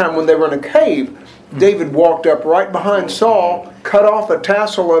another time when they were in a cave. David walked up right behind Saul, cut off a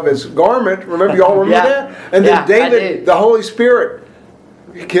tassel of his garment. Y'all remember that? And then David, the Holy Spirit,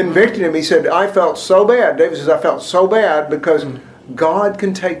 convicted him. He said, I felt so bad. David says, I felt so bad because God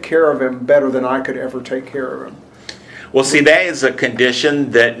can take care of him better than I could ever take care of him. Well, see, that is a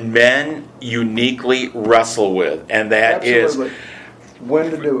condition that men uniquely wrestle with, and that Absolutely. Is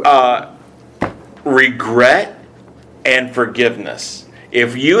when to do it. Regret and forgiveness.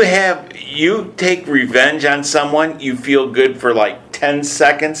 If you take revenge on someone, you feel good for like 10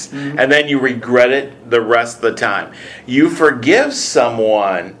 seconds, and then you regret it the rest of the time. You forgive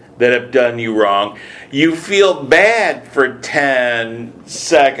someone that have done you wrong, you feel bad for 10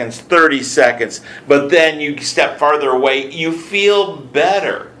 seconds, 30 seconds, but then you step farther away, you feel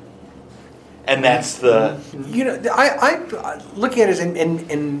better. And that's the... I looking at it,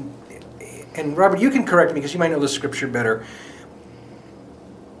 and Robert, you can correct me because you might know the scripture better.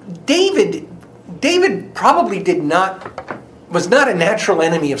 David probably was not a natural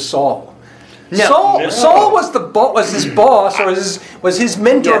enemy of Saul. No. Saul was his boss, or was his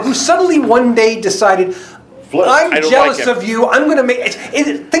mentor, who suddenly one day decided, I'm jealous of you. I'm going to make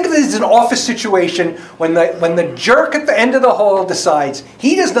think of it as an office situation when the jerk at the end of the hall decides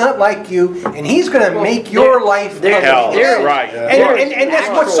he does not like you and he's going to make your life hell. Right. And that's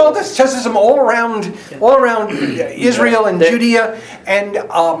what Saul does. Tells him all around Israel and Judea,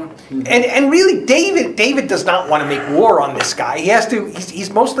 and really David does not want to make war on this guy. He has to. He's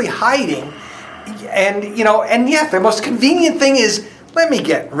mostly hiding, and the most convenient thing is, let me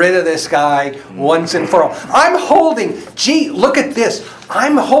get rid of this guy once and for all. Look at this.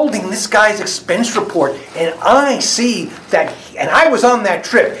 I'm holding this guy's expense report, and I see that, and I was on that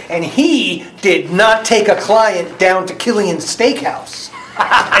trip, and he did not take a client down to Killian's Steakhouse.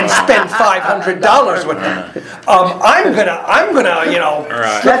 and spend $500 with them. I'm gonna,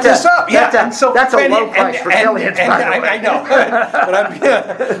 Right. flip this up. That's a low price for aliens, by the way. I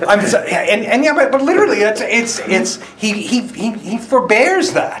know, but literally, he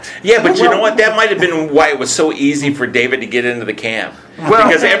forbears that. Yeah, but you know what? That might have been why it was so easy for David to get into the camp.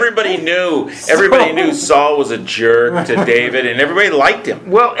 Because everybody knew Saul was a jerk to David, and everybody liked him.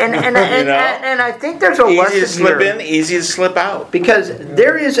 Well, and I think there's a lesson Easy to slip here. in, easy to slip out. Because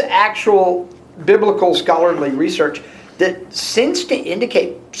there is actual biblical scholarly research that seems to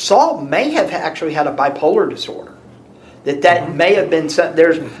indicate Saul may have actually had a bipolar disorder. That may have been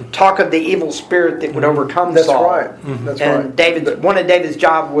there's talk of the evil spirit that would overcome Saul. That's and right. One of David's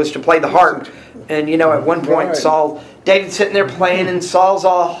job was to play the harp. And at one point David's sitting there playing, and Saul's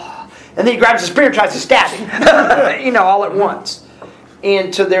all, and then he grabs the spear and tries to stab him, all at once.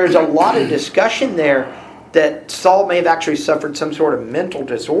 And so there's a lot of discussion there that Saul may have actually suffered some sort of mental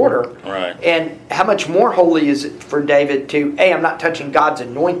disorder. Right. And how much more holy is it for David to, I'm not touching God's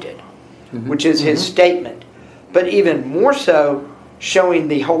anointed, which is his statement, but even more so showing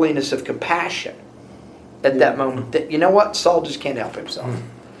the holiness of compassion at that moment. That, you know what? Saul just can't help himself.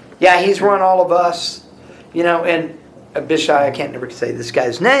 Yeah, he's run all of us, and Abishai, I can't never say this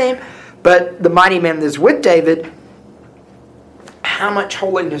guy's name, but the mighty man that's with David, how much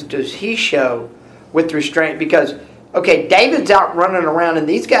holiness does he show with restraint? Because, David's out running around, and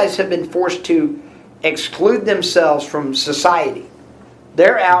these guys have been forced to exclude themselves from society.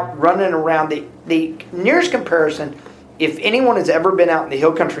 They're out running around. The nearest comparison, if anyone has ever been out in the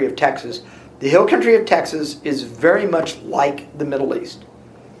hill country of Texas, the hill country of Texas is very much like the Middle East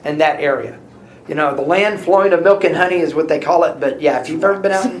and that area. The land flowing of milk and honey is what they call it. But yeah, if you've ever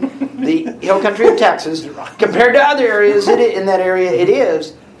been out in the hill country of Texas, compared to other areas in that area, it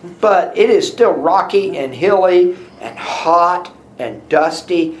is. But it is still rocky and hilly and hot and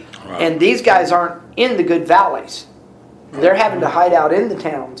dusty. Right. And these guys aren't in the good valleys. They're having to hide out in the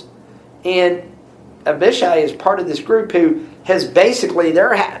towns. And Abishai is part of this group who has basically,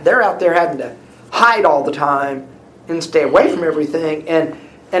 they're out there having to hide all the time and stay away from everything. And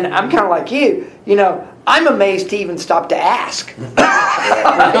I'm kind of like you, I'm amazed to even stop to ask. My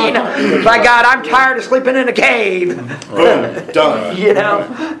God, I'm tired of sleeping in a cave.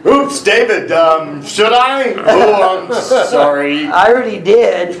 Done. Oops, David, should I? Oh, I'm sorry. I already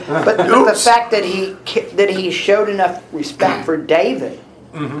did. But the fact that he showed enough respect for David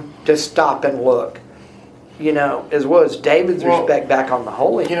to stop and look, as well as David's respect back on the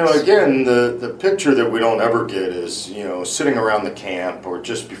holiness. Again, the picture that we don't ever get is, sitting around the camp or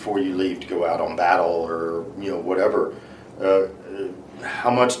just before you leave to go out on battle or, whatever.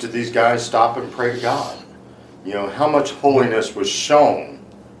 How much did these guys stop and pray to God? How much holiness was shown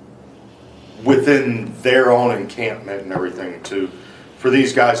within their own encampment and everything for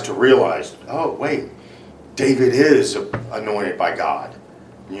these guys to realize, oh, wait, David is anointed by God.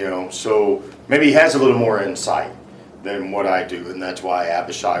 So maybe he has a little more insight than what I do, and that's why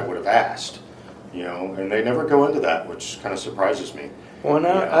Abishai would have asked. And they never go into that, which kind of surprises me. Well,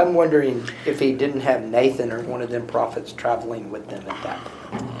 I'm wondering if he didn't have Nathan or one of them prophets traveling with them at that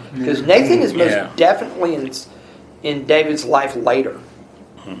point. Because Nathan is most definitely in David's life later.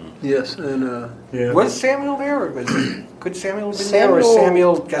 Yes, and was Samuel there, or could Samuel have been there, or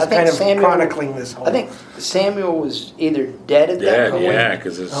Samuel just kind of chronicling this whole? I think Samuel was either dead at that point. Yeah,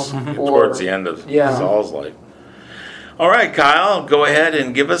 because it's towards the end of Saul's life. All right, Kyle, go ahead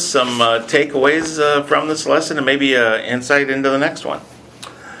and give us some takeaways from this lesson, and maybe insight into the next one.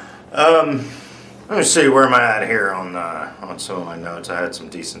 Let me see, where am I at here on some of my notes? I had some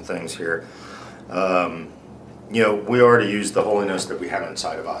decent things here. We already used the holiness that we have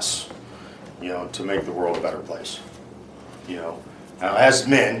inside of us, to make the world a better place. Now, as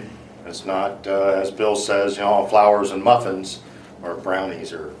men, it's not, as Bill says, flowers and muffins or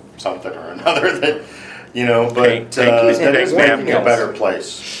brownies or something or another that, but that is making a better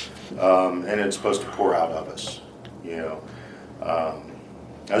place. And it's supposed to pour out of us,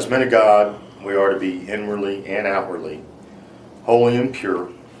 As men of God, we are to be inwardly and outwardly holy and pure.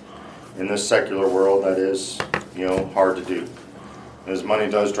 In this secular world, that is, hard to do. As money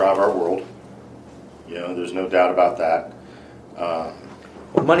does drive our world, there's no doubt about that.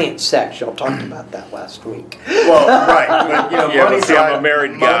 Well, money and sex, y'all talked about that last week. Well, right, but I'm a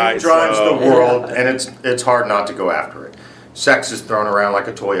married guy, money drives the world, and it's hard not to go after it. Sex is thrown around like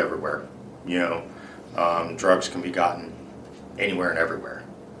a toy everywhere. Drugs can be gotten anywhere and everywhere.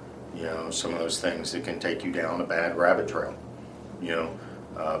 Some of those things that can take you down a bad rabbit trail.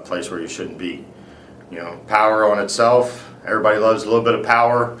 A place where you shouldn't be. Power on itself. Everybody loves a little bit of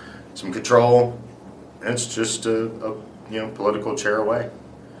power, some control. It's just a political chair away.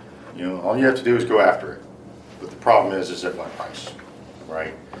 All you have to do is go after it. But the problem is at what price,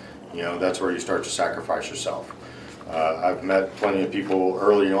 right? That's where you start to sacrifice yourself. I've met plenty of people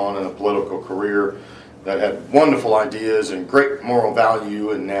early on in a political career that had wonderful ideas and great moral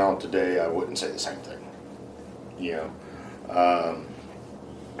value, and now today I wouldn't say the same thing.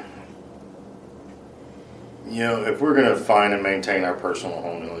 If we're going to find and maintain our personal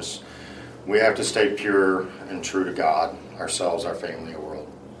holiness, we have to stay pure and true to God, ourselves, our family,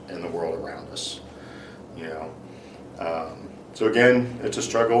 and the world around us. So again, it's a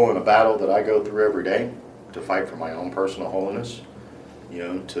struggle and a battle that I go through every day to fight for my own personal holiness,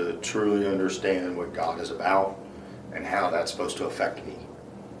 to truly understand what God is about and how that's supposed to affect me.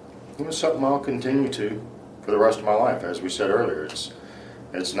 It's something I'll continue to for the rest of my life. As we said earlier,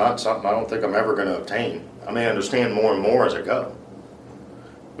 it's not something I don't think I'm ever going to obtain. I may understand more and more as I go,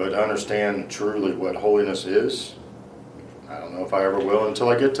 but to understand truly what holiness is, I don't know if I ever will until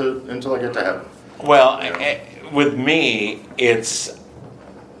I get to heaven. Well, with me, it's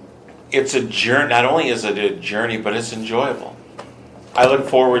a journey. Not only is it a journey, but it's enjoyable. I look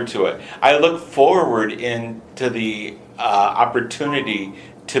forward to it. I look forward into the opportunity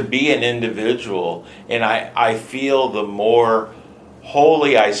to be an individual, and I feel the more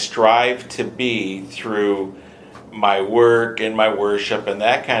holy I strive to be through my work and my worship and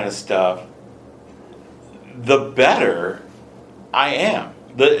that kind of stuff, the better I am.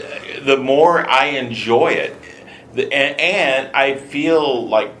 The more I enjoy it, and I feel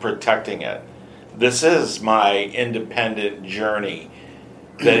like protecting it. This is my independent journey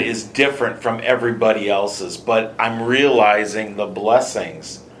that is different from everybody else's, but I'm realizing the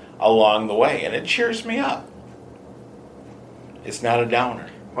blessings along the way, and it cheers me up. It's not a downer.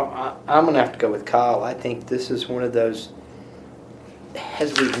 Well, I'm going to have to go with Kyle. I think this is one of those,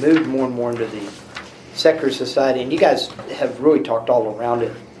 as we've moved more and more into the secular society, and you guys have really talked all around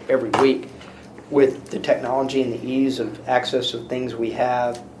it every week with the technology and the ease of access of things we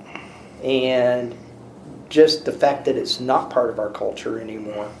have, and just the fact that it's not part of our culture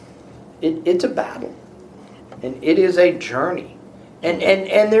anymore. It's a battle, and it is a journey, and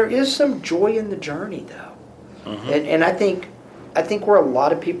there is some joy in the journey though. Mm-hmm. And I think where a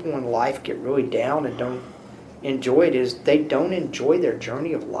lot of people in life get really down and don't enjoy it is they don't enjoy their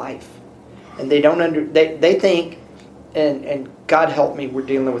journey of life, and they don't they think, and God help me, we're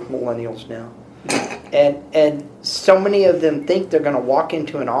dealing with millennials now, and so many of them think they're going to walk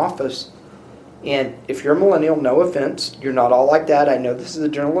into an office. And if you're a millennial, no offense, you're not all like that. I know this is a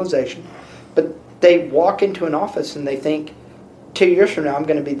generalization. But they walk into an office and they think, 2 years from now, I'm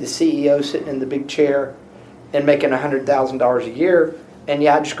going to be the CEO sitting in the big chair and making $100,000 a year. And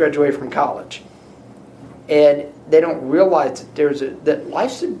yeah, I just graduated from college. And they don't realize that that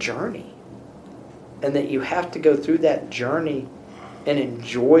life's a journey. And that you have to go through that journey and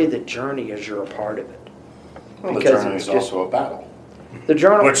enjoy the journey as you're a part of it. Well, the journey is also a battle. The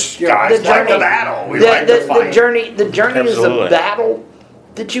journey, which guys like the battle. We like to fight. The journey Absolutely. is a battle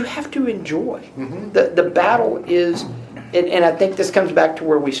that you have to enjoy. Mm-hmm. The battle is, and I think this comes back to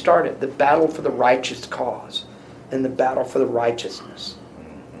where we started: the battle for the righteous cause, and the battle for the righteousness.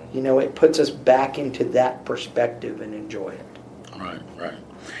 It puts us back into that perspective and enjoy it. Right.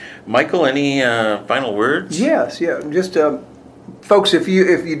 Michael, any final words? Yes, yeah. Just folks, if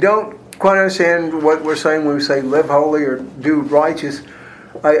you don't quite understand what we're saying when we say live holy or do righteous,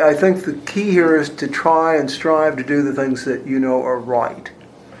 I think the key here is to try and strive to do the things that you know are right,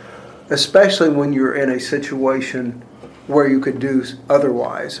 especially when you're in a situation where you could do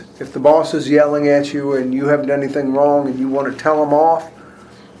otherwise. If the boss is yelling at you and you haven't done anything wrong and you want to tell them off,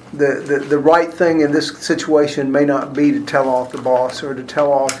 the right thing in this situation may not be to tell off the boss or to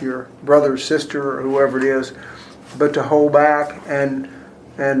tell off your brother or sister or whoever it is, but to hold back and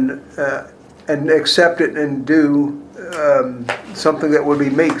accept it and do something that would be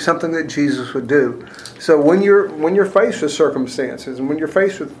meek, something that Jesus would do. So when you're faced with circumstances and when you're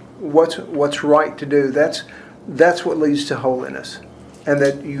faced with what's right to do, that's what leads to holiness. And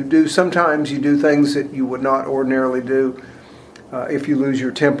that sometimes you do things that you would not ordinarily do if you lose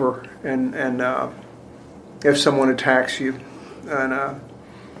your temper and if someone attacks you. And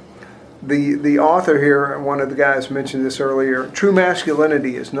The author here, one of the guys mentioned this earlier, true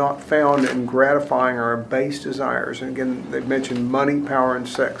masculinity is not found in gratifying our base desires. And again, they've mentioned money, power, and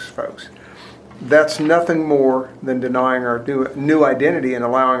sex, folks. That's nothing more than denying our new identity and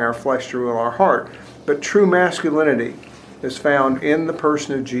allowing our flesh to rule our heart. But true masculinity is found in the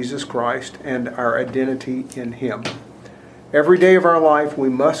person of Jesus Christ and our identity in Him. Every day of our life, we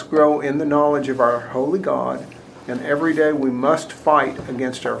must grow in the knowledge of our holy God. And every day we must fight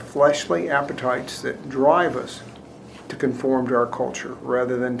against our fleshly appetites that drive us to conform to our culture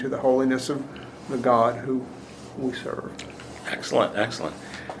rather than to the holiness of the God who we serve. Excellent, excellent.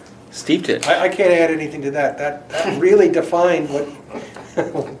 Steve did. I can't add anything to that. That really defined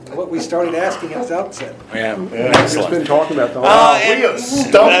what we started asking at the outset. Yeah, It's excellent. been talking about the whole. We have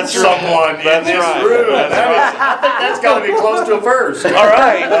stumped someone in this room. I think that's got to be close to a verse. All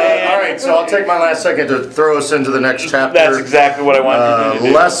right. All right, so I'll take my last second to throw us into the next chapter. That's exactly what I wanted to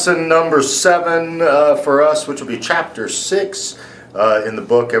do. Lesson number 7 for us, which will be chapter 6 in the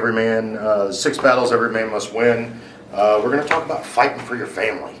book, Every Man, 6 Battles Every Man Must Win. We're going to talk about fighting for your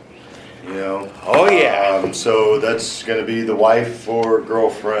family. You know. Oh yeah. So that's going to be the wife or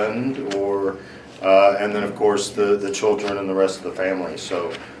girlfriend, or and then of course the children and the rest of the family.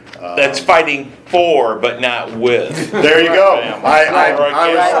 So That's fighting for, but not with. There you go.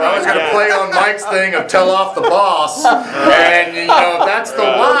 I was going to play on Mike's thing of tell off the boss, and if that's the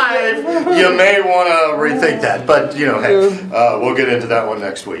wife, you may want to rethink that. But hey, we'll get into that one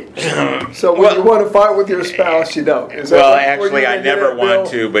next week. So when you want to fight with your spouse, you don't. Is that Well, where actually, you're I gonna get never at,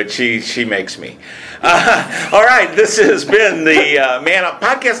 want Bill? to, but she makes me. All right, this has been the Man Up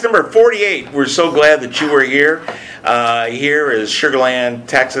podcast number 48. We're so glad that you were here. Here is Sugar Land,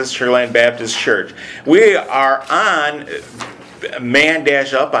 Texas, Sugar Land Baptist Church. We are on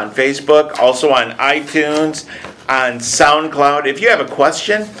Man-Up on Facebook, also on iTunes, on SoundCloud. If you have a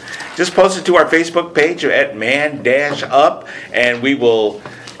question, just post it to our Facebook page at Man-Up, and we will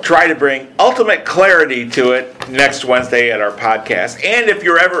try to bring ultimate clarity to it next Wednesday at our podcast. And if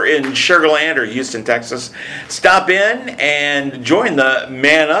you're ever in Sugar Land or Houston, Texas, stop in and join the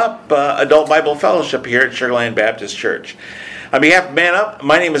Man Up Adult Bible Fellowship here at Sugar Land Baptist Church. On behalf of Man Up,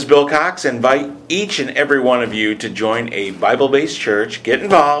 my name is Bill Cox. I invite each and every one of you to join a Bible-based church. Get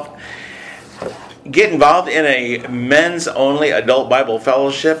involved. Get involved in a men's-only adult Bible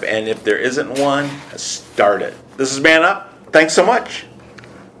fellowship, and if there isn't one, start it. This is Man Up. Thanks so much.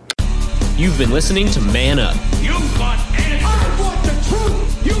 You've been listening to Man Up, You want answers. I want the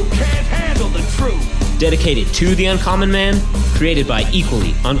truth. You can't handle the truth. dedicated to the uncommon man, created by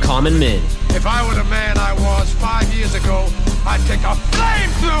equally uncommon men. If I were the man I was 5 years ago, I'd take a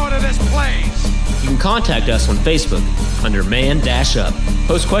flamethrower to this place. You can contact us on Facebook under Man-Up.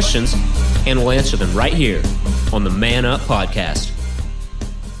 Post questions, and we'll answer them right here on the Man Up Podcast.